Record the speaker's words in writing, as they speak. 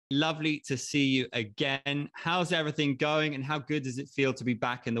Lovely to see you again. How's everything going and how good does it feel to be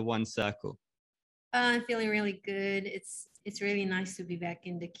back in the one circle? I'm feeling really good. It's really nice to be back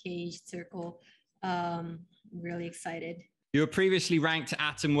in the cage circle. Really excited. You were previously ranked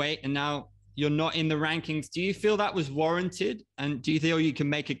atom weight and now you're not in the rankings. Do you feel that was warranted? And do you feel you can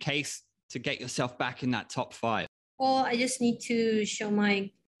make a case to get yourself back in that top 5? Well, I just need to show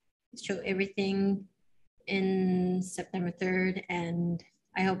everything in September 3rd, and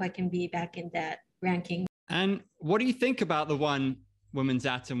I hope I can be back in that ranking. And what do you think about the one women's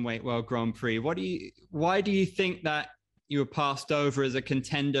atom weight world Grand Prix? Why do you think that you were passed over as a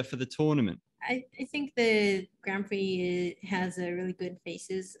contender for the tournament? I think the Grand Prix has a really good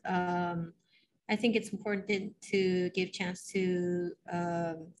faces. I think it's important to give chance to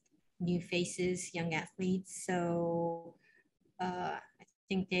new faces, young athletes. So I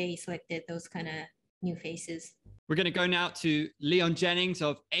think they selected those kind of new faces. We're going to go now to Leon Jennings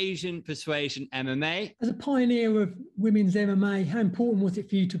of Asian Persuasion MMA. As a pioneer of women's MMA, how important was it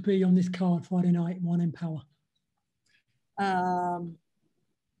for you to be on this card Friday night in One Empower?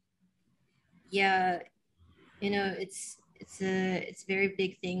 Yeah, it's a very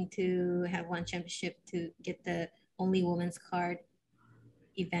big thing to have one championship to get the only women's card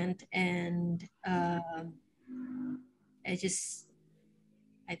event, and I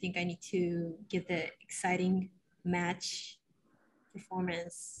think I need to get the exciting match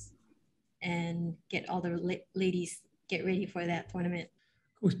performance and get all the ladies get ready for that tournament.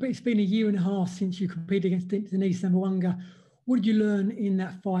 Of course, but it's been a year and a half since you competed against Denise Zamboanga. What did you learn in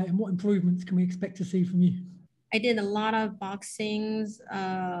that fight and what improvements can we expect to see from you? I did a lot of boxings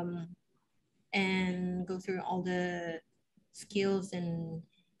and go through all the skills in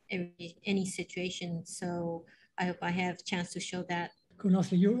any situation. So I hope I have a chance to show that. Cool,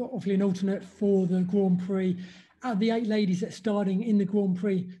 nicely. You're obviously an alternate for the Grand Prix. Out of the 8 ladies that are starting in the Grand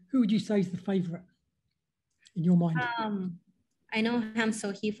Prix, who would you say is the favourite in your mind? I know Ham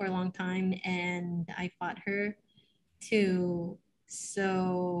So-hee for a long time, and I fought her too.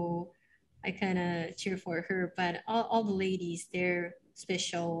 So I kind of cheer for her. But all the ladies, they're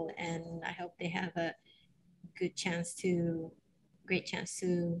special, and I hope they have a great chance to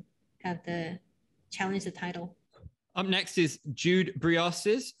have the challenge the title. Up next is Jude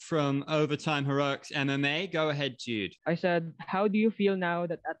Briosses from Overtime Heroics MMA. Go ahead, Jude. I said, how do you feel now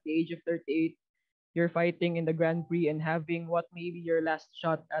that at the age of 38, you're fighting in the Grand Prix and having what may be your last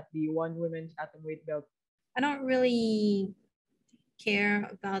shot at the one women's atomweight belt? I don't really care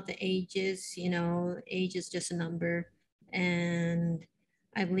about the ages. Age is just a number. And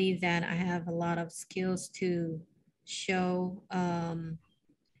I believe that I have a lot of skills to show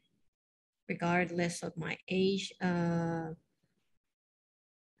regardless of my age. I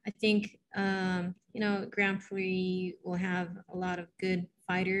think, Grand Prix will have a lot of good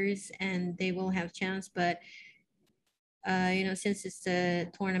fighters and they will have chance, but, since it's a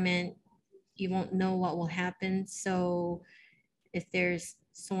tournament, you won't know what will happen. So if there's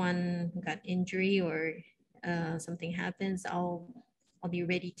someone who got injury or something happens, I'll be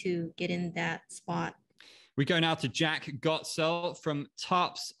ready to get in that spot. We go now to Jack Gottsell from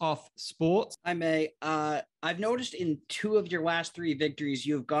Tops Off Sports. Hi, May. I've noticed in 2 of your last 3 victories,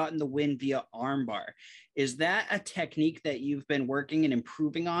 you've gotten the win via armbar. Is that a technique that you've been working and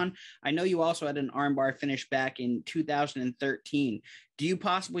improving on? I know you also had an armbar finish back in 2013. Do you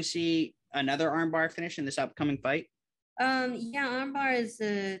possibly see another armbar finish in this upcoming fight? Yeah, armbar is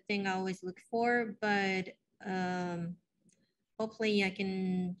a thing I always look for, but hopefully I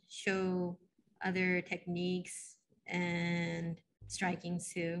can show other techniques and striking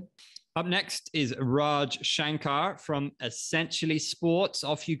too. Up next is Raj Shankar from Essentially Sports.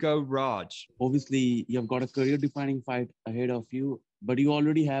 Off you go, Raj. Obviously, you've got a career-defining fight ahead of you, but you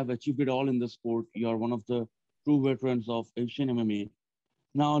already have achieved it all in the sport. You're one of the true veterans of Asian MMA.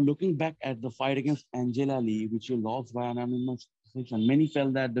 Now, looking back at the fight against Angela Lee, which you lost by an unanimous decision, many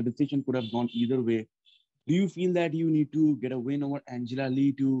felt that the decision could have gone either way. Do you feel that you need to get a win over Angela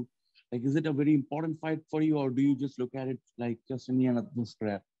Lee to, is it a very important fight for you, or do you just look at it like just any another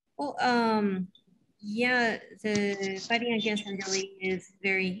scrap? Well, yeah, the fighting against Angela Lee is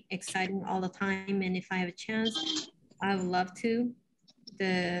very exciting all the time, and if I have a chance, I would love to.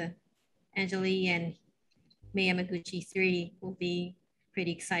 The Angela Lee and Yamaguchi 3 will be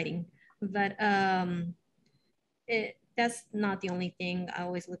pretty exciting, but that's not the only thing I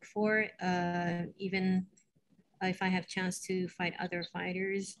always look for. Even if I have chance to fight other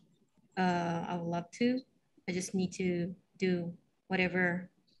fighters, I would love to. I just need to do whatever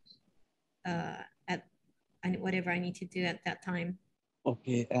I need to do at that time.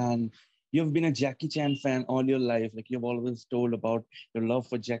 Okay, and you've been a Jackie Chan fan all your life. Like you've always told about your love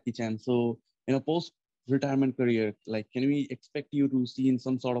for Jackie Chan. So in a post-retirement career, like can we expect you to see in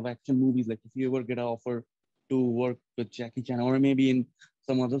some sort of action movies? Like if you ever get an offer to work with Jackie Chan, or maybe in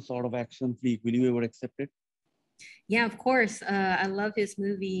some other sort of action flick, will you ever accept it? Yeah, of course. I love his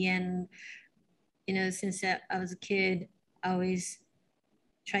movie, and since I was a kid, I always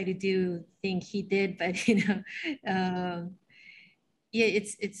try to do think he did, but yeah,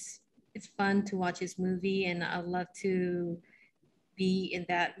 it's fun to watch his movie, and I'd love to be in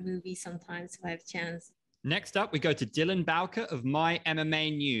that movie sometimes if I have a chance. Next up, we go to Dylan Bowker of My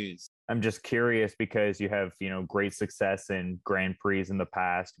MMA News. I'm just curious because you have, great success in Grand Prix in the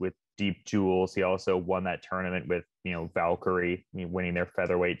past with Deep Jewels. He also won that tournament with, Valkyrie, winning their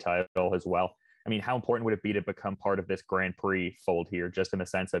featherweight title as well. I mean, how important would it be to become part of this Grand Prix fold here, just in the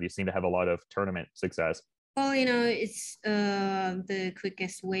sense of you seem to have a lot of tournament success? Well, it's the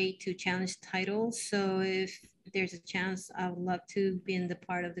quickest way to challenge the title. So if there's a chance, I would love to be in the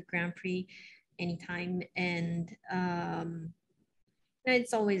part of the Grand Prix anytime. And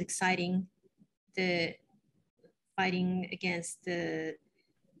it's always exciting, the fighting against the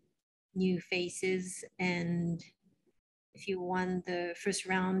new faces. And if you won the first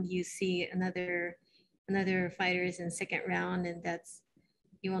round, you see another fighters in second round, and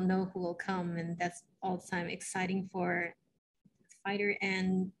you won't know who will come, and that's all the time exciting for the fighter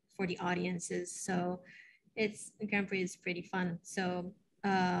and for the audiences. So Grand Prix is pretty fun. So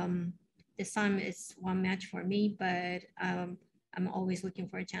this time it's one match for me, but I'm always looking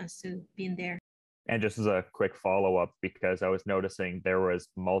for a chance to be in there. And just as a quick follow-up, because I was noticing there was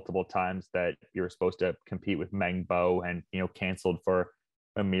multiple times that you were supposed to compete with Meng Bo and, canceled for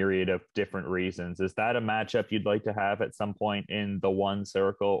a myriad of different reasons. Is that a matchup you'd like to have at some point in the one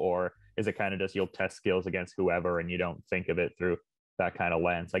circle, or is it kind of just you'll test skills against whoever and you don't think of it through that kind of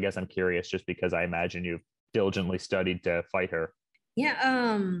lens? I guess I'm curious just because I imagine you've diligently studied to fight her.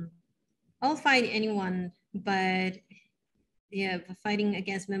 Yeah, I'll fight anyone, but yeah, fighting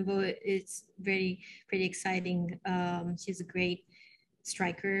against Membo, it's pretty exciting. She's a great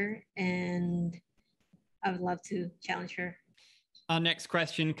striker, and I would love to challenge her. Our next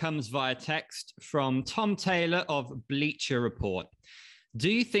question comes via text from Tom Taylor of Bleacher Report. Do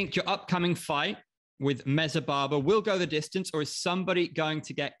you think your upcoming fight with Meza Barber will go the distance, or is somebody going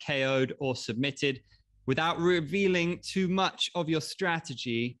to get KO'd or submitted? Without revealing too much of your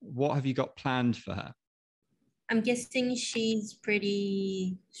strategy, what have you got planned for her? I'm guessing she's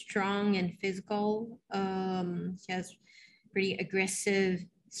pretty strong and physical. She has pretty aggressive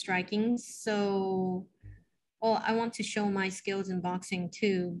striking. So, well, I want to show my skills in boxing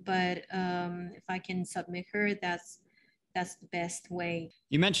too. But if I can submit her, that's the best way.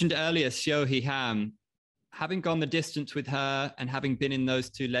 You mentioned earlier Seo Hee Ham. Having gone the distance with her and having been in those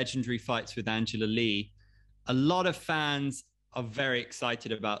two legendary fights with Angela Lee, a lot of fans are very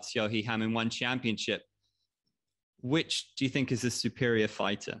excited about Seo Hee Ham in one championship. Which do you think is the superior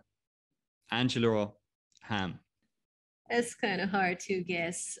fighter, Angela or Ham? It's kind of hard to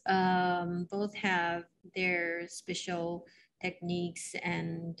guess. Both have their special techniques,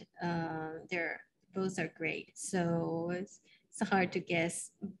 and both are great. So it's hard to guess.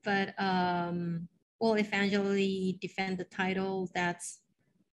 But well, if Angela Lee defend the title, that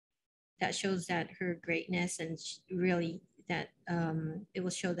shows that her greatness, and really that it will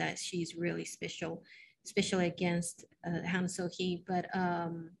show that she's really special, especially against Ham So-hee. But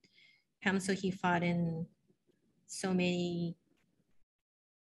Ham So-hee fought in so many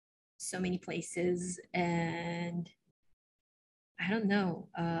places, and I don't know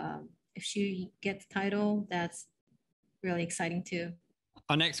if she gets the title, that's really exciting too.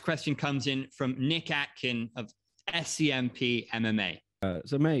 Our next question comes in from Nick Atkin of SCMP MMA.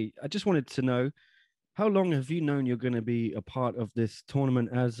 So May, I just wanted to know, how long have you known you're going to be a part of this tournament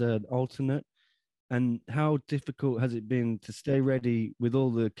as an alternate? And how difficult has it been to stay ready with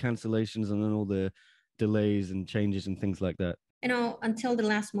all the cancellations and then all the delays and changes and things like that? Until the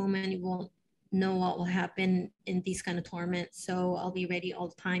last moment, you won't know what will happen in these kind of tournaments. So I'll be ready all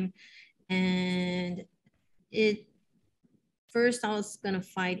the time. And first I was going to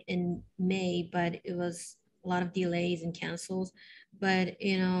fight in May, but it was a lot of delays and cancels. But,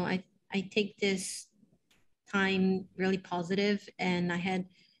 I take this time really positive, and I had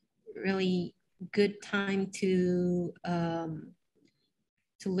really good time to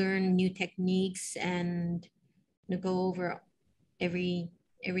learn new techniques and go over every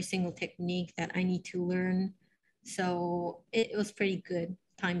single technique that I need to learn. So it was pretty good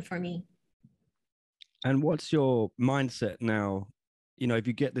time for me. And what's your mindset now? If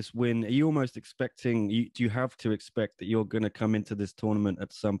you get this win, are you almost expecting, do you have to expect that you're going to come into this tournament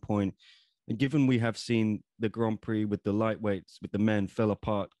at some point And given we have seen the Grand Prix with the lightweights, with the men fell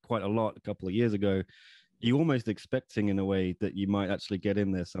apart quite a lot a couple of years ago, you almost expecting in a way that you might actually get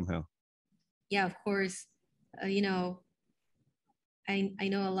in there somehow. Yeah, of course. You know, I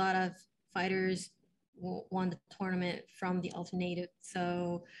know a lot of fighters won the tournament from the alternative,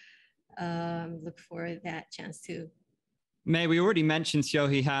 so look for that chance too. May, we already mentioned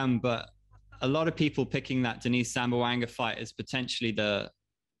Seo Ham, but a lot of people picking that Denise Zambawanga fight as potentially the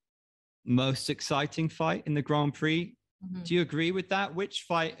most exciting fight in the Grand Prix. Mm-hmm. Do you agree with that? Which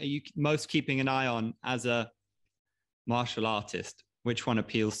fight are you most keeping an eye on as a martial artist? Which one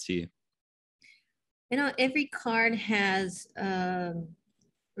appeals to you? You know, every card has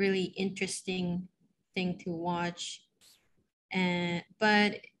really interesting thing to watch.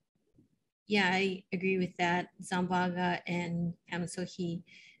 But yeah, I agree with that. Zambaga and Hamasohi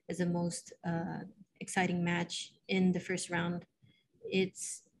is the most exciting match in the first round.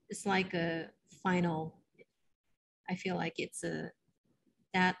 It's like a final. I feel like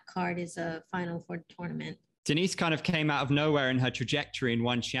that card is a final for the tournament. Denise kind of came out of nowhere in her trajectory and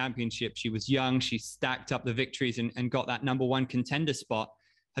won championship. She was young. She stacked up the victories and got that #1 contender spot.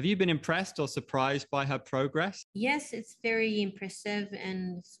 Have you been impressed or surprised by her progress? Yes, it's very impressive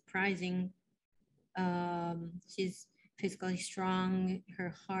and surprising. She's physically strong.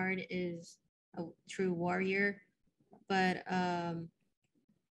 Her heart is a true warrior. But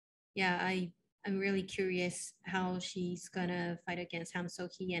yeah, I'm really curious how she's gonna fight against Ham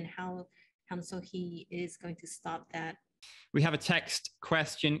So-hee and how Ham So-hee is going to stop that. We have a text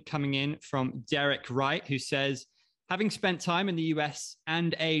question coming in from Derek Wright, who says, having spent time in the US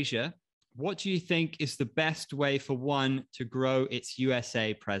and Asia, what do you think is the best way for one to grow its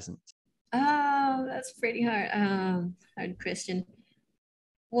USA presence? Oh, that's pretty hard. Hard question.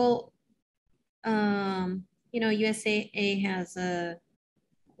 Well, you know, USA has a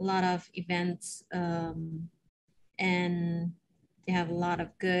lot of events, and they have a lot of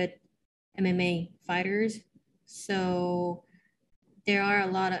good MMA fighters. So there are a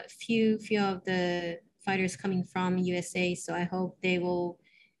lot of few of the fighters coming from USA. So I hope they will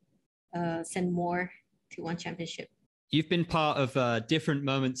send more to One Championship. You've been part of different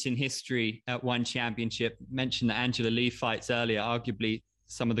moments in history at One Championship. Mentioned the Angela Lee fights earlier, arguably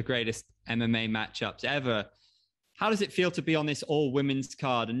some of the greatest MMA matchups ever. How does it feel to be on this all-women's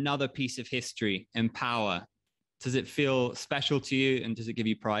card, another piece of history and power? Does it feel special to you and does it give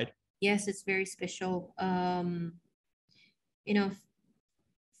you pride? Yes, it's very special. You know,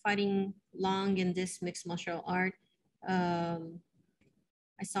 fighting long in this mixed martial art, I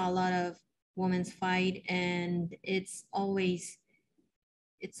saw a lot of women's fight, and it's always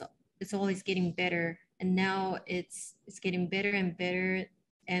getting better. And now it's getting better and better.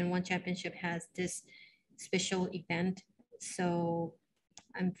 And One Championship has this special event, so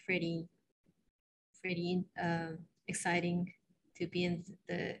I'm pretty exciting to be in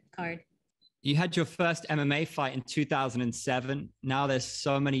the card. You had your first MMA fight in 2007. Now there's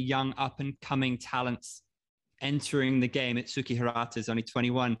so many young up and coming talents entering the game. Itsuki Hirata is only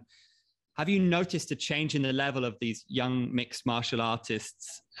 21. Have you noticed a change in the level of these young mixed martial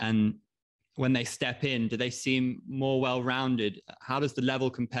artists? And when they step in, do they seem more well-rounded? How does the level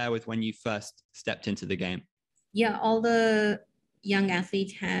compare with when you first stepped into the game? Yeah, all the young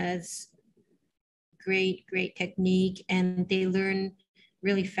athletes has great technique, and they learn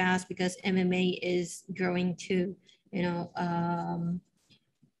really fast because MMA is growing too, you know.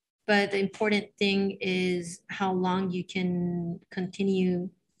 But the important thing is how long you can continue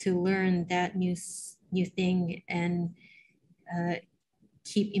to learn that new thing and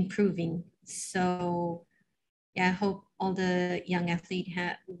keep improving. So yeah, I hope all the young athletes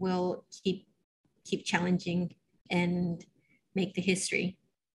will keep challenging and make the history.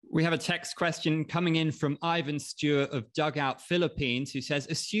 We have a text question coming in from Ivan Stewart of Dugout Philippines, who says,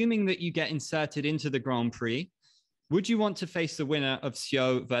 assuming that you get inserted into the Grand Prix, would you want to face the winner of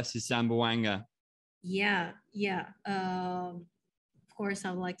Seo versus Zambawanga? Yeah. Of course,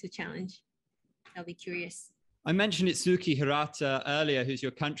 I would like to challenge. I'll be curious. I mentioned Itsuki Hirata earlier, who's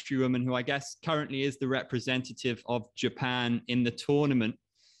your countrywoman, who I guess currently is the representative of Japan in the tournament.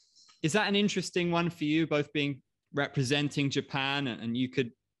 Is that an interesting one for you, both being representing Japan and you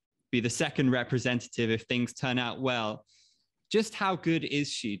could be the second representative if things turn out well? Just how good is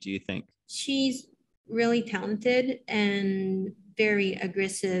she, do you think? She's really talented and very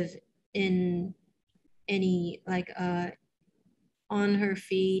aggressive in any, like, on her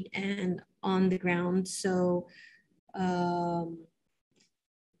feet and on the ground. So I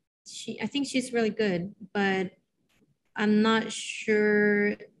think she's really good, but I'm not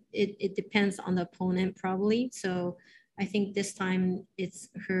sure. It depends on the opponent probably. So I think this time it's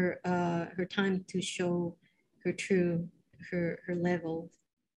her time to show her true her level.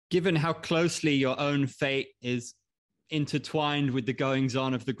 Given how closely your own fate is intertwined with the goings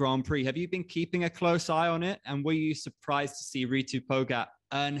on of the Grand Prix, have you been keeping a close eye on it? And were you surprised to see Ritu Pogat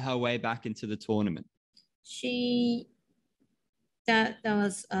earn her way back into the tournament? That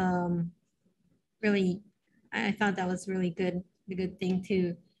was really, I thought that was really good, a good thing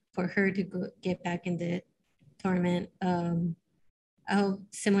for her to get back in the tournament. I hope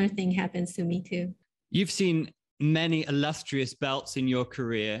similar thing happens to me too. You've seen many illustrious belts in your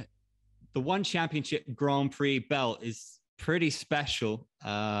career. The One Championship Grand Prix belt is pretty special.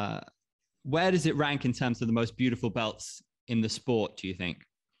 Where does it rank in terms of the most beautiful belts in the sport, do you think?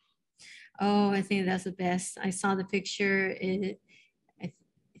 Oh, I think that's the best. I saw the picture. I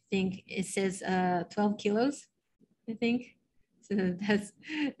think it says 12 kilos, I think. So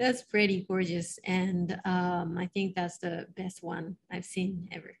that's pretty gorgeous. And I think that's the best one I've seen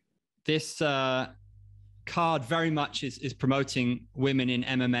ever. This card very much is promoting women in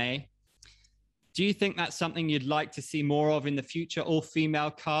MMA. Do you think that's something you'd like to see more of in the future, all female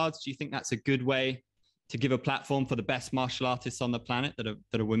cards? Do you think that's a good way to give a platform for the best martial artists on the planet that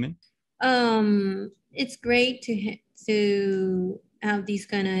are women? It's great to have these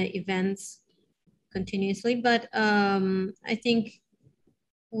kind of events continuously, but I think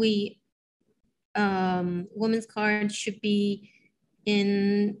women's card should be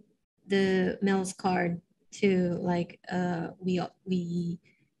in the male's card too, like we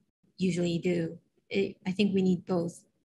usually do. I think we need both.